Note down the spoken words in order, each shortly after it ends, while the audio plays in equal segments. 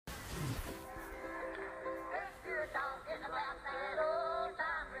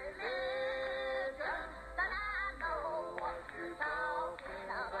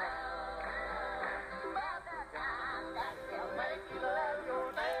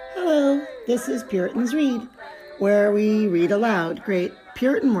This is Puritans Read, where we read aloud great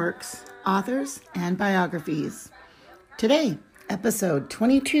Puritan works, authors, and biographies. Today, episode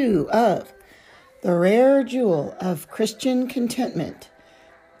 22 of The Rare Jewel of Christian Contentment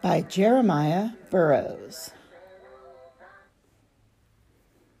by Jeremiah Burroughs.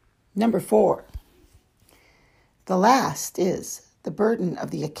 Number 4. The last is the burden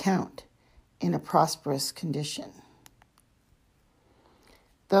of the account in a prosperous condition.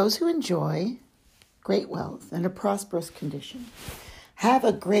 Those who enjoy great wealth and a prosperous condition have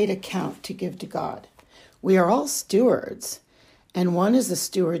a great account to give to God. We are all stewards, and one is a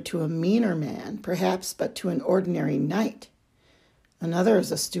steward to a meaner man, perhaps, but to an ordinary knight. Another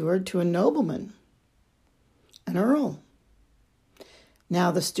is a steward to a nobleman, an earl.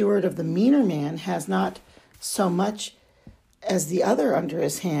 Now the steward of the meaner man has not so much as the other under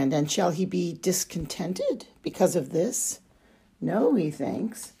his hand, and shall he be discontented because of this? No, he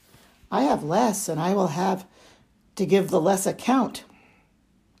thinks, I have less, and I will have to give the less account.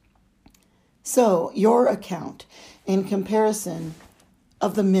 So your account, in comparison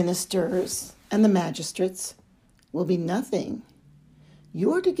of the ministers and the magistrates, will be nothing.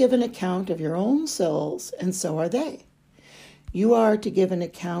 You are to give an account of your own souls, and so are they. You are to give an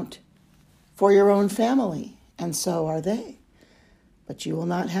account for your own family, and so are they. But you will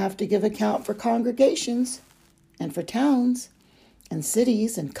not have to give account for congregations and for towns and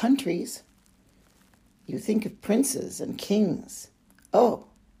cities and countries. You think of princes and kings. Oh,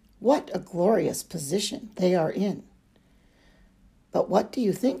 what a glorious position they are in. But what do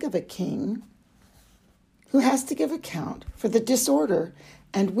you think of a king who has to give account for the disorder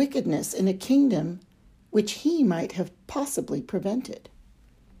and wickedness in a kingdom which he might have possibly prevented?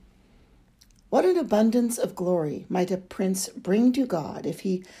 What an abundance of glory might a prince bring to God if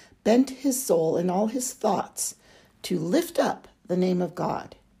he bent his soul and all his thoughts to lift up the name of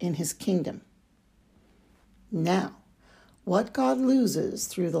God in his kingdom. Now, what God loses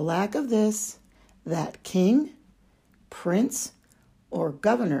through the lack of this, that king, prince, or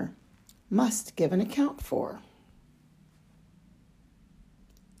governor must give an account for.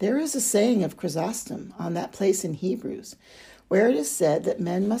 There is a saying of Chrysostom on that place in Hebrews where it is said that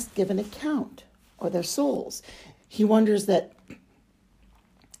men must give an account, or their souls. He wonders that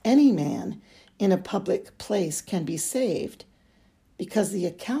any man in a public place can be saved because the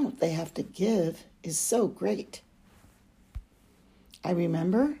account they have to give is so great. I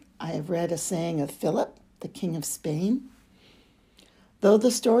remember I have read a saying of Philip, the king of Spain. Though the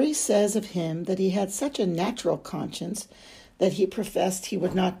story says of him that he had such a natural conscience that he professed he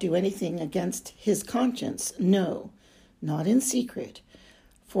would not do anything against his conscience, no, not in secret,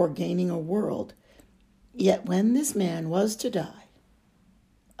 for gaining a world, yet when this man was to die,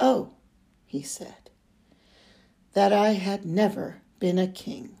 oh, he said, that I had never been a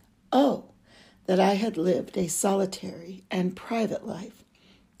king. Oh, that I had lived a solitary and private life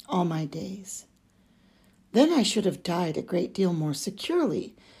all my days. Then I should have died a great deal more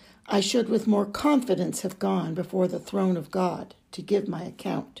securely. I should with more confidence have gone before the throne of God to give my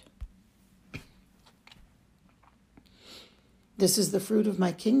account. This is the fruit of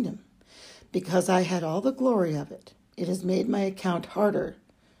my kingdom. Because I had all the glory of it, it has made my account harder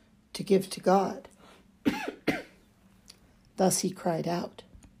to give to God. Thus he cried out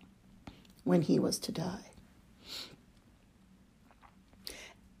when he was to die.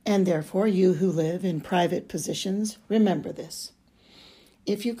 And therefore, you who live in private positions, remember this.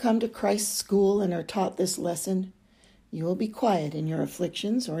 If you come to Christ's school and are taught this lesson, you will be quiet in your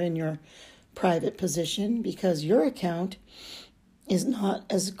afflictions or in your private position, because your account is not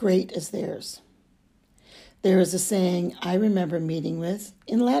as great as theirs. There is a saying I remember meeting with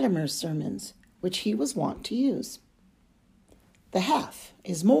in Latimer's sermons, which he was wont to use. The half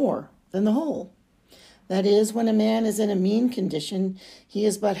is more than the whole. That is, when a man is in a mean condition, he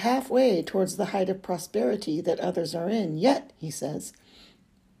is but halfway towards the height of prosperity that others are in. Yet, he says,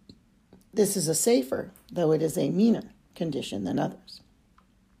 this is a safer, though it is a meaner condition than others.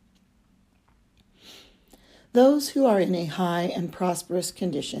 Those who are in a high and prosperous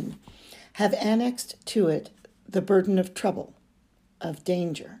condition have annexed to it the burden of trouble, of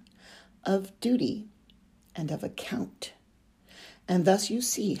danger, of duty, and of account. And thus you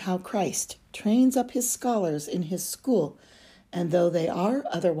see how Christ trains up his scholars in his school, and though they are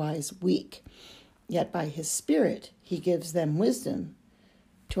otherwise weak, yet by his Spirit he gives them wisdom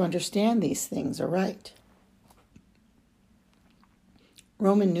to understand these things aright.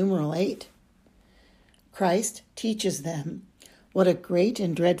 Roman numeral 8. Christ teaches them what a great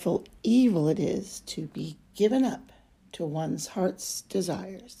and dreadful evil it is to be given up to one's heart's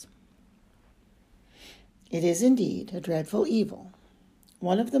desires. It is indeed a dreadful evil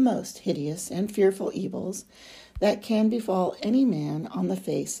one of the most hideous and fearful evils that can befall any man on the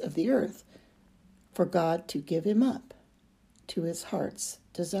face of the earth, for God to give him up to his heart's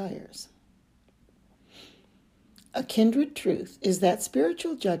desires. A kindred truth is that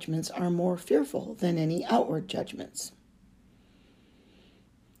spiritual judgments are more fearful than any outward judgments.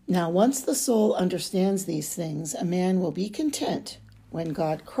 Now, once the soul understands these things, a man will be content when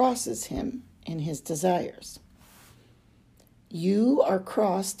God crosses him in his desires. You are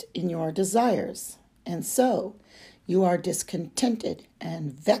crossed in your desires, and so you are discontented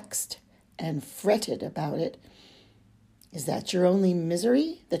and vexed and fretted about it. Is that your only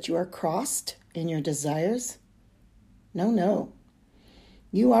misery, that you are crossed in your desires? No.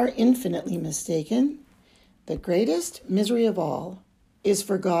 You are infinitely mistaken. The greatest misery of all is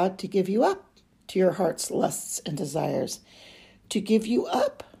for God to give you up to your heart's lusts and desires, to give you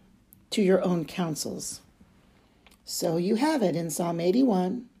up to your own counsels. So you have it in Psalm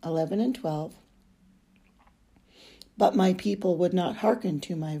 81, 11 and 12. But my people would not hearken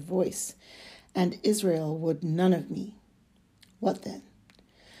to my voice, and Israel would none of me. What then?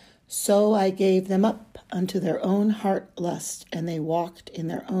 So I gave them up unto their own heart lust, and they walked in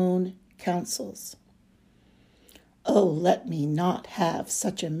their own counsels. Oh, let me not have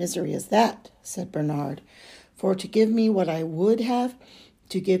such a misery as that, said Bernard, for to give me what I would have,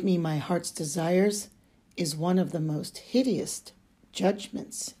 to give me my heart's desires, is one of the most hideous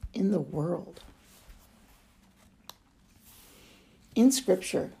judgments in the world. In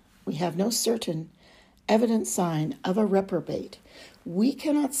Scripture, we have no certain, evident sign of a reprobate. We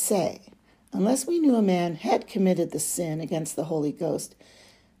cannot say, unless we knew a man had committed the sin against the Holy Ghost,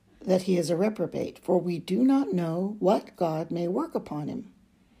 that he is a reprobate, for we do not know what God may work upon him.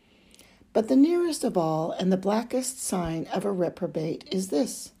 But the nearest of all and the blackest sign of a reprobate is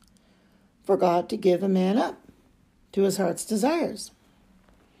this: for God to give a man up to his heart's desires.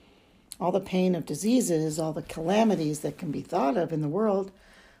 All the pain of diseases, all the calamities that can be thought of in the world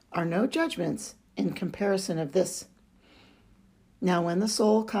are no judgments in comparison of this. Now, when the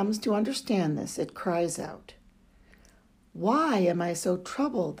soul comes to understand this, it cries out, "Why am I so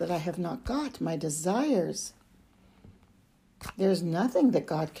troubled that I have not got my desires?" There's nothing that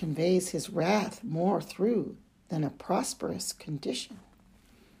God conveys his wrath more through than a prosperous condition.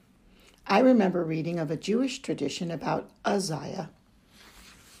 I remember reading of a Jewish tradition about Uzziah.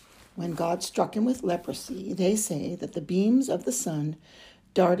 When God struck him with leprosy, they say that the beams of the sun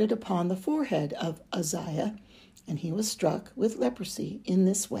darted upon the forehead of Uzziah, and he was struck with leprosy in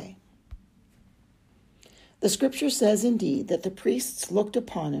this way. The scripture says indeed that the priests looked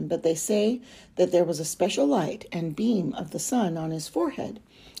upon him, but they say that there was a special light and beam of the sun on his forehead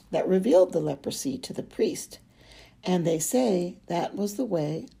that revealed the leprosy to the priest, and they say that was the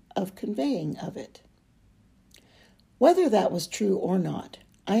way of conveying of it. Whether that was true or not,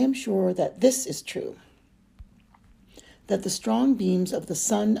 I am sure that this is true, that the strong beams of the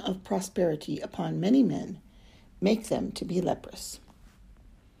sun of prosperity upon many men make them to be leprous.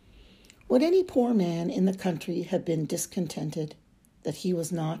 Would any poor man in the country have been discontented that he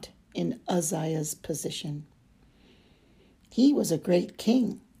was not in Uzziah's position? He was a great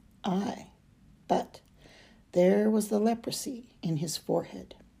king, aye, but there was the leprosy in his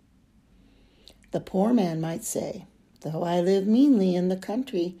forehead. The poor man might say, "Though I live meanly in the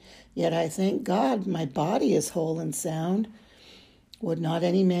country, yet I thank God my body is whole and sound. Would not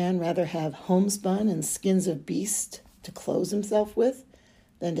any man rather have homespun and skins of beasts to clothe himself with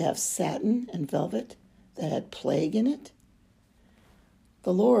than to have satin and velvet that had plague in it?"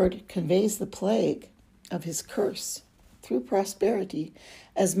 The Lord conveys the plague of his curse through prosperity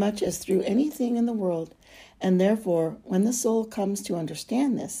as much as through anything in the world, and therefore, when the soul comes to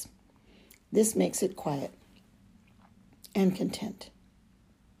understand this makes it quiet and content.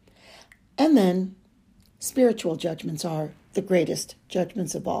 And then, spiritual judgments are the greatest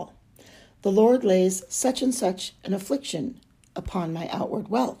judgments of all. The Lord lays such and such an affliction upon my outward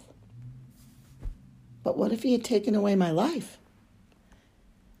wealth. But what if he had taken away my life?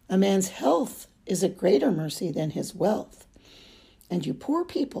 A man's health is a greater mercy than his wealth, and you poor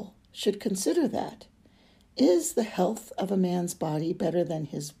people should consider that. Is the health of a man's body better than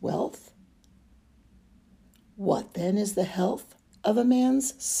his wealth? What then is the health of a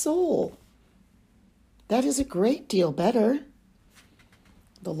man's soul? That is a great deal better.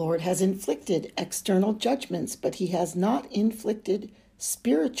 The Lord has inflicted external judgments, but he has not inflicted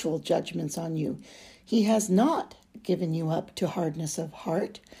spiritual judgments on you. He has not given you up to hardness of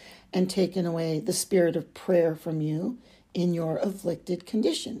heart and taken away the spirit of prayer from you in your afflicted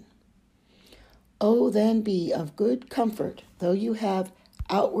condition. Oh, then be of good comfort, though you have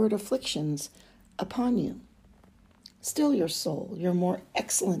outward afflictions upon you. Still your soul, your more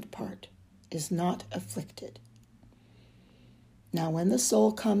excellent part, is not afflicted. Now when the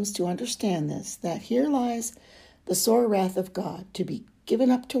soul comes to understand this, that here lies the sore wrath of God, to be given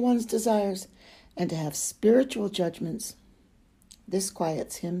up to one's desires and to have spiritual judgments, this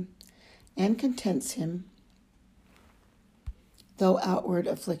quiets him and contents him, though outward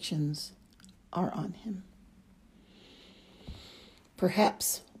afflictions are on him.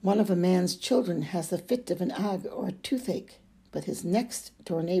 Perhaps one of a man's children has the fit of an ague or a toothache, but his next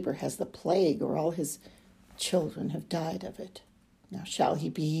door neighbor has the plague, or all his children have died of it. Now shall he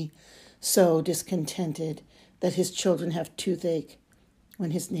be so discontented that his children have toothache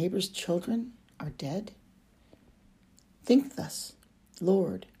when his neighbor's children are dead? Think thus,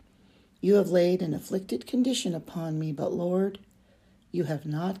 Lord, you have laid an afflicted condition upon me, but Lord, you have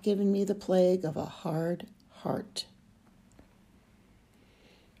not given me the plague of a hard heart.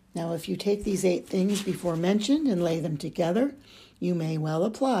 Now, if you take these 8 things before mentioned and lay them together, you may well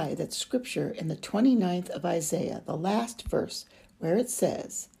apply that scripture in the 29th of Isaiah, the last verse, where it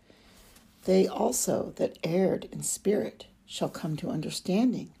says, "They also that erred in spirit shall come to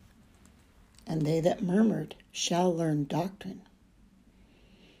understanding, and they that murmured shall learn doctrine."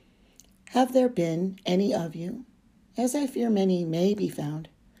 Have there been any of you, as I fear many may be found,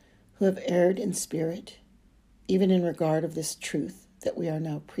 who have erred in spirit, even in regard of this truth that we are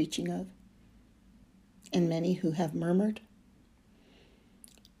now preaching of, and many who have murmured?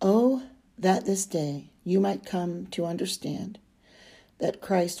 Oh, that this day you might come to understand that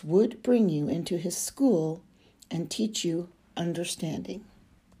Christ would bring you into his school and teach you understanding.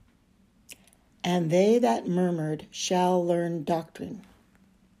 And they that murmured shall learn doctrine.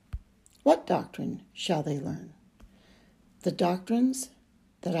 What doctrine shall they learn? The doctrines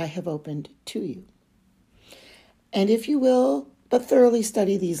that I have opened to you. And if you will but thoroughly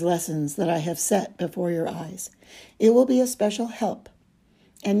study these lessons that I have set before your eyes, it will be a special help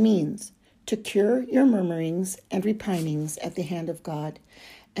and means to cure your murmurings and repinings at the hand of God,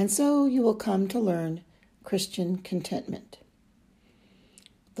 and so you will come to learn Christian contentment.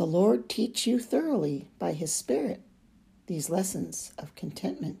 The Lord teach you thoroughly by his Spirit these lessons of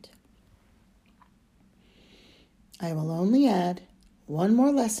contentment. I will only add one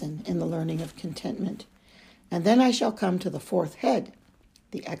more lesson in the learning of contentment, and then I shall come to the 4th head,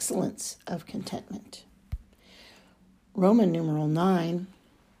 the excellence of contentment. Roman numeral 9,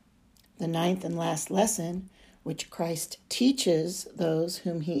 the 9th and last lesson, which Christ teaches those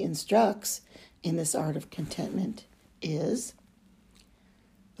whom he instructs in this art of contentment, is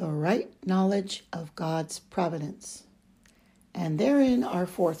the right knowledge of God's providence. And therein are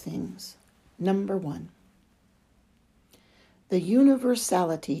 4 things. Number 1, the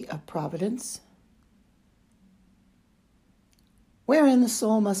universality of providence, wherein the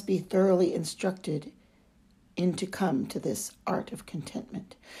soul must be thoroughly instructed in to come to this art of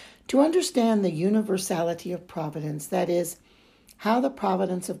contentment. To understand the universality of providence, that is, how the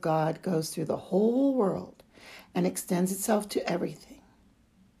providence of God goes through the whole world and extends itself to everything.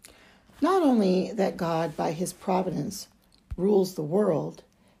 Not only that God, by his providence, rules the world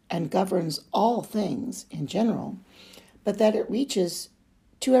and governs all things in general, but that it reaches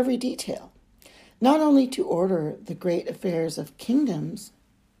to every detail, not only to order the great affairs of kingdoms,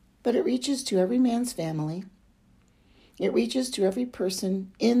 but it reaches to every man's family. It reaches to every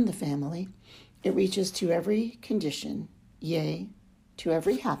person in the family. It reaches to every condition, yea, to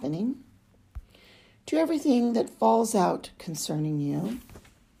every happening, to everything that falls out concerning you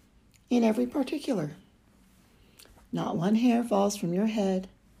in every particular. Not one hair falls from your head,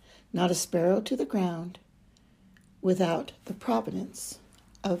 not a sparrow to the ground, without the providence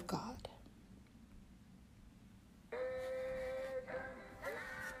of God.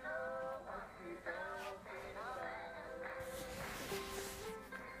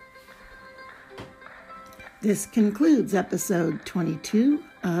 This concludes episode 22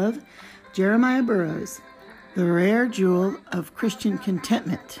 of Jeremiah Burroughs, The Rare Jewel of Christian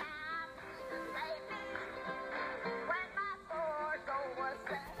Contentment.